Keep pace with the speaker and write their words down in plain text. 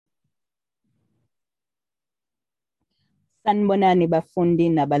Sanibonani bafundi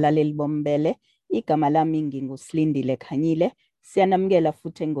nabalaleli bombele. Igama lami nginguSlindi Likhanyile. Siyanamukela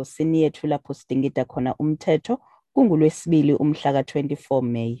futhi engosini yethu lapho sidingida khona umthetho kunguLwesibili umhla ka-24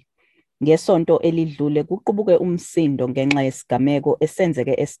 Meyi. Ngesonto elidlule kuqubuke umsindo ngenxa yesigameko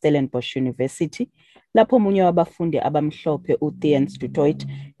esenzeke eStellenbosch University lapho omunye wabafundi abamhlophe uTheuns du Toit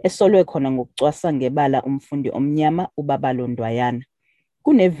esolwe khona ngokucwasa ngebala umfundi omnyama uBabalo Ndwayana.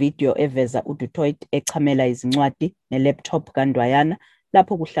 Kunevideo eveza uDu Toit echamela izincwadi nelaptop kaNdwayana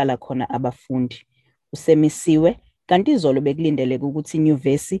lapho kuhlala khona abafundi. Usemisiwe kanti izolo bekulindeleke ukuthi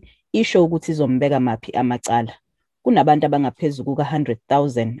inyuvesi isho ukuthi izombeka maphi amacala. Kunabantu abangaphezulu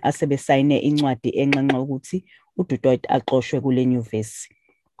kuka-100,000 asebesayine incwadi enxenxa ukuthi uDu Toit axoshwe kule nyuvesi.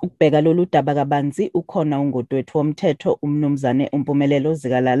 Ukubheka lolu daba kabanzi ukhona ungoti wethu womthetho umnumzane uMpumelelo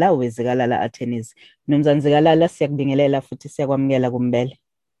Zikalala weZikalala Attorneys. Mnumzane Zikalala, siyakubingelela futhi siyakwamukela kuMbele.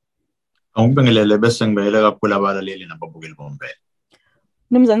 Angibingelele bese ngibekele kakhulu abalaleli nababukeli boMbele.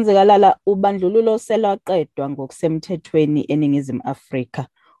 Mnumzane Zikalala, ubandlululo selwaqedwa ngokusemthethweni eNingizimu Afrika.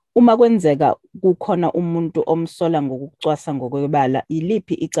 Uma kwenzeka kukhona umuntu omsola ngokucwasa ngokwebala,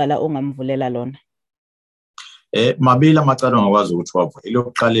 iliphi icala ongamvulela lona? Mabili amacala ongakwazi ukuthi wavule.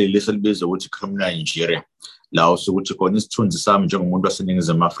 Elokuqala leselibiza ukuthi criminal injury. La usukuthi khona isithunzi sami njengomuntu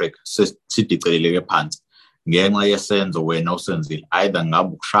waseNingizimu Afrika sidiceleleke phansi ngenxa yesenzo wena usenzile. Either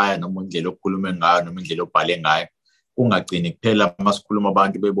ngabe ukushaya noma indlela okukhulume ngayo noma indlela obhale ngayo. Kungagcini kuphela masikhuluma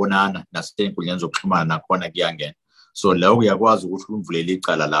abantu bebonana nasey'nkundleni zokuxhumana nakhona kuyangena. So la uyakwazi ukuthi umvulele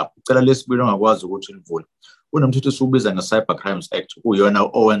icala lapho. Icala lesibili ongakwazi ukuthi ulivule. Kunomthetho esiwubiza nge-Cyber Crimes Act, uyona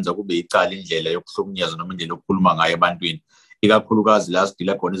owenza kube icala indlela yokuhlukunyezwa noma indlela okukhuluma ngayo ebantwini, ikakhulukazi la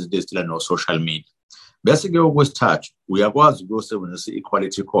sidila khona izinto ezidila no-social media. Bese-ke okwesithathu uyakwazi ukuyosebenzisa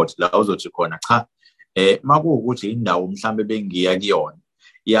i-Equality Court la uzothi khona cha makuwukuthi indawo mhlambe bengiya kuyona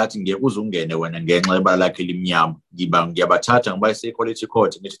yathi ngeke uze ungene wena ngenxa yebala lakhe elimnyama, ngiyabathatha ngibayise e-Equality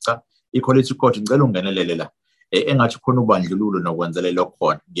Court ngithi cha, i-Equality Court ngicela ungenelele la engathi khona ubandlululo nokwenzelela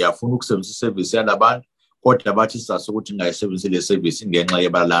khona. Ngiyafuna ukusebenzisa iservice yalabantu kodwa bathi sasa ukuthi ngayisebenzisa le service ngenxa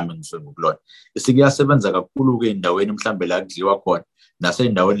yebala lami ngisuke ngokulona. Sikuyasebenza kakhulu-ke endaweni mhlambe la kudliwa khona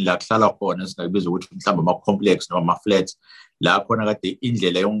nasey'ndaweni la kuhlala khona esingabiza ukuthi mhlambe ama-complex noma ama-flats la khona kade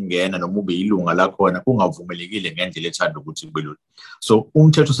indlela yokungena noma ube yilunga la khona kungavumelekile ngendlela ethanda ukuthi kube lula. So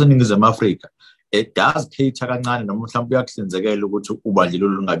umthetho oseNingizimu Afrika does cater kancane noma mhlambe uyakuhlinzekela ukuthi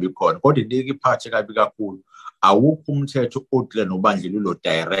ubandlululo lungabi khona, kodwa into iphathe kabi kakhulu awukho umthetho odila nobandlululo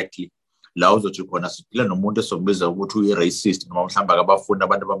directly. La uzothi khona sidila nomuntu esokubiza ukuthi uyi-racist noma mhlawumbe akabafuni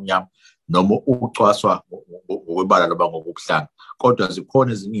abantu abamnyama noma ukucwaswa ngokwebala loba ngokuhlanga. Kodwa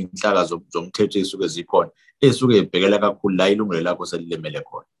zikhona ezinye izinhlaka zomthetho ezisuke zikhona ezisuke zibhekela kakhulu la ilungelo lakho selilemele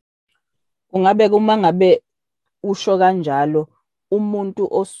khona. Ungabe uma ngabe usho kanjalo umuntu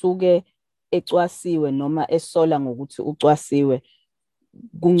osuke ecwasiwe noma esola ngokuthi ucwasiwe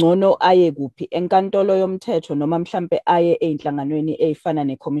kungcono aye kuphi, enkantolo yomthetho noma mhlambe aye ey'nhlanganweni ey'fana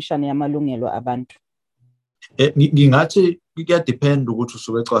neCommission yamalungelo abantu? Ngingathi kuyadependa ukuthi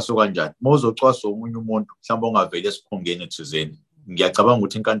usuke ecwaswa kanjani. Uma uzocwaswa omunye umuntu mhlawumbe ongaveli esikhungeni thizeni, ngiyacabanga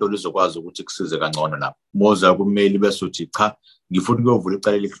ukuthi inkantolo izokwazi ukuthi kusize kangcono lapho. Moza kumeli bese uthi cha, ngifuna ukuyovula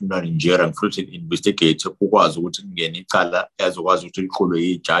icala le-criminal injury, ngifuna ukuthi investigate ukwazi ukuthi kungene icala ezokwazi ukuthi liqulwe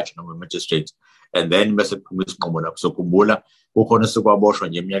yi-judge noma i-magistrate, and then bese kuphuma isinqumo lapho. Sokhumbula ukhona sekwaboshwa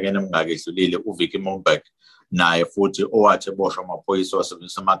nje eminyakeni emingaki edlulile uVicky Mombek naye futhi owathi eboshwa amaphoyisa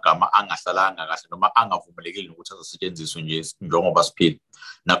wasebenzisa amagama angahlalanga kahle noma angavumelekile ukuthi azosetshenziswe nje njengoba siphila.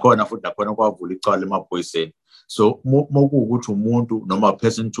 Nakhona futhi nakhona kwavula icala emaphoyiseni. So mokuwukuthi umuntu noma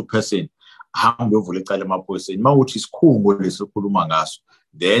person to person hambe uyovula icala emaphoyiseni, mawuthi isikhungo lesikhuluma ngaso,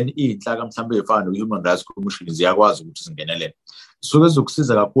 then iy'nhlaka mhlawumbe ey'fana no-Human Rights Commission ziyakwazi ukuthi zingenelele. Suke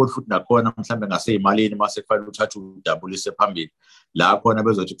zokusiza kakhulu futhi nakhona mhlawumbe ngasey'malini mase kufanele uthathe udabulise phambili la khona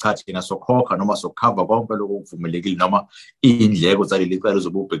bezothi cha thina sokhokha noma sokhava konke lokho okuvumelekile noma iy'ndleko zaleli cala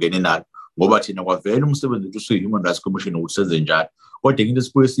ozobe ubhekene nalo, ngoba thina kwavela umsebenzi wethu usuyi-Human Rights Commission ukuthi senze njalo. Kodwa into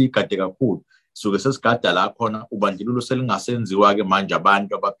esibuye siyigade kakhulu suke sesigada la khona ubandlululo selingasenziwa-ke manje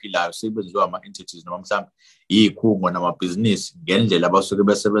abantu abaphilayo sebenziwa ama-entities noma mhlawumbe iy'khungo namabhizinisi ngendlela abasuke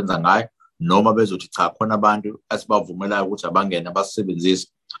besebenza ngayo, noma bezothi cha khona abantu asibavumelayo ukuthi abangene abasebenzise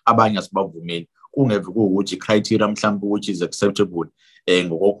abanye asibavumeli. Kungeve kuwukuthi i-criteria mhlawumbe ukuthi is acceptable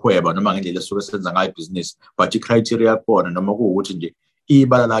ngokokuhweba noma ngendlela esuke senza ngayo ibhizinisi, but i-criteria yakhona noma kuwukuthi nje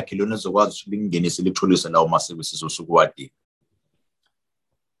ibala lakhe lona ezokwazi ukuthi lingenise litholise lawo ma-services osuke wadinga.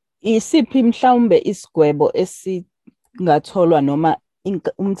 Isiphi mhlawumbe isigwebo esingatholwa noma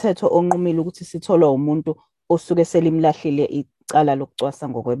umthetho onqumile ukuthi sitholwa umuntu osuke selimlahlile icala lokucwasa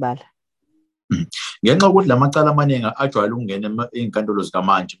ngokwebala? Ngenxa ukuthi lamacala amaningi ajwayele ukungena ey'nkantolo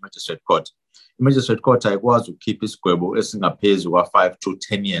zikamanje, magistrate court, i-magistrate court ayikwazi ukukhipha isigwebo esingaphezulu kwa-5 to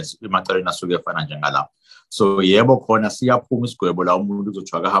 10 years emacaleni asuke efana njengalawo. So yebo khona siyaphuma isigwebo la umuntu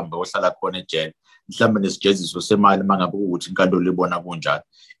uzothiwa akahambe ohlala khona ejele mhlawumbe nesijeziso semali mangabe ukuthi inkantolo ibona kunjalo.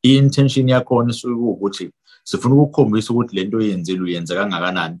 I-intention yakhona isuke ukuthi sifuna ukukhombisa ukuthi lento yenzile uyenza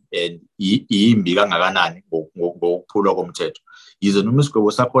kangakanani and yimbi kangakanani ngokuphulwa komthetho. Yize noma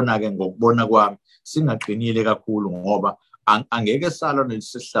isigwebo sakhona-ke ngokubona kwami singaqinile kakhulu ngoba angeke salo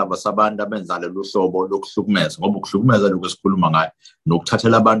nelisihlaba sabantu abenza lolu hlobo lokuhlukumeza ngoba ukuhlukumeza lokho esikhuluma ngayo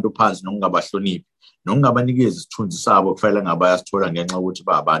nokuthathela abantu phansi nokungabahloniphi nokungabanikeza isithunzi sabo kufanele ngabayasithola ngenxa yokuthi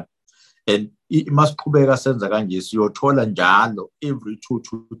babantu. And masiqhubeka senza kanje siyothola njalo every 2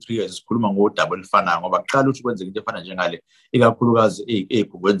 to 3 years sikhuluma ngodaba elifanayo ngoba kuqala ukuthi kwenzeke into efana njengale ikakhulukazi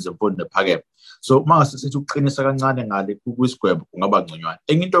ey'khungweni zemfundo ephakeme. So mase sithi ukuqinisa kancane ngale kwisigwebo kungaba ngconywana.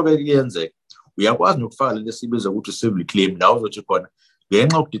 Enye into-ke kuyenzeka uyakwazi nokufaka lento esibiza ukuthi civil claim la uzothi khona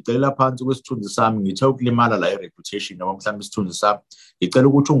ngenxa yokudicelela phansi kwesithunzi sami ngithe ukulimala la i-reputation noma mhlawumbe isithunzi sami ngicela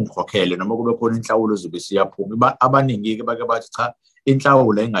ukuthi ungikhokhele noma kube khona inhlawulo ezobe siyaphuma. Abaningi-ke bake bathi cha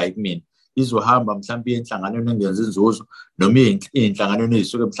inhlawulo engayi kumina izohamba mhlawumbe enhlanganweni engenza inzuzo noma iy'nhlanganweni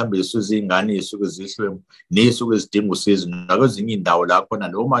ey'suke mhlawumbe zisuke iy'ngane ey'suke zihlwempu ney'suke zidinga usizo nakwezinye iy'ndawo la khona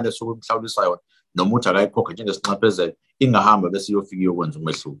leyo mali esuke umhlawulisa yona noma uthi akayikhokhe njengesinxephezelo ingahamba bese iyofika iyokwenza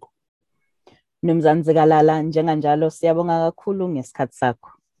umehluko. Mnumzane Zikalala, njenganjalo siyabonga kakhulu ngesikhathi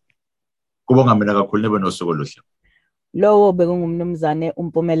sakho. Kubonga mina kakhulu nibe nosuku oluhle. Lowo bekungumnumzane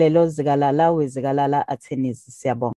uMpumelelo Zikalala weZikalala Attorneys. Siyabonga.